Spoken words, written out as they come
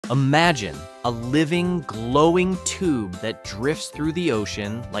Imagine a living, glowing tube that drifts through the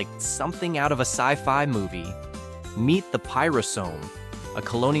ocean like something out of a sci-fi movie. Meet the Pyrosome, a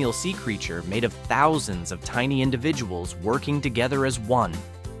colonial sea creature made of thousands of tiny individuals working together as one.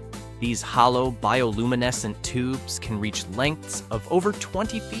 These hollow, bioluminescent tubes can reach lengths of over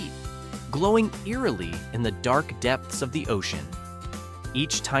 20 feet, glowing eerily in the dark depths of the ocean.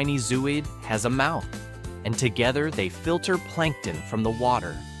 Each tiny zooid has a mouth, and together they filter plankton from the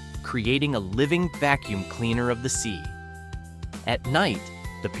water, creating a living vacuum cleaner of the sea. At night,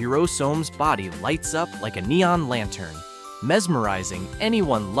 the Pyrosome's body lights up like a neon lantern, mesmerizing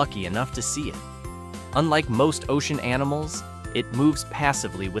anyone lucky enough to see it. Unlike most ocean animals, it moves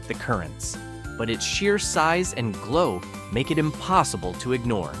passively with the currents, but its sheer size and glow make it impossible to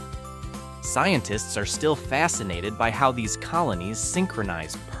ignore. Scientists are still fascinated by how these colonies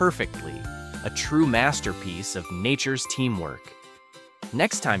synchronize perfectly, a true masterpiece of nature's teamwork.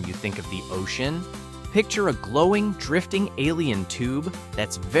 Next time you think of the ocean, picture a glowing, drifting alien tube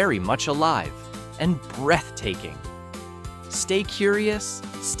that's very much alive and breathtaking. Stay curious,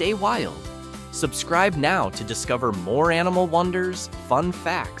 stay wild. Subscribe now to discover more animal wonders, fun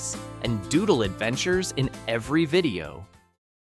facts, and doodle adventures in every video.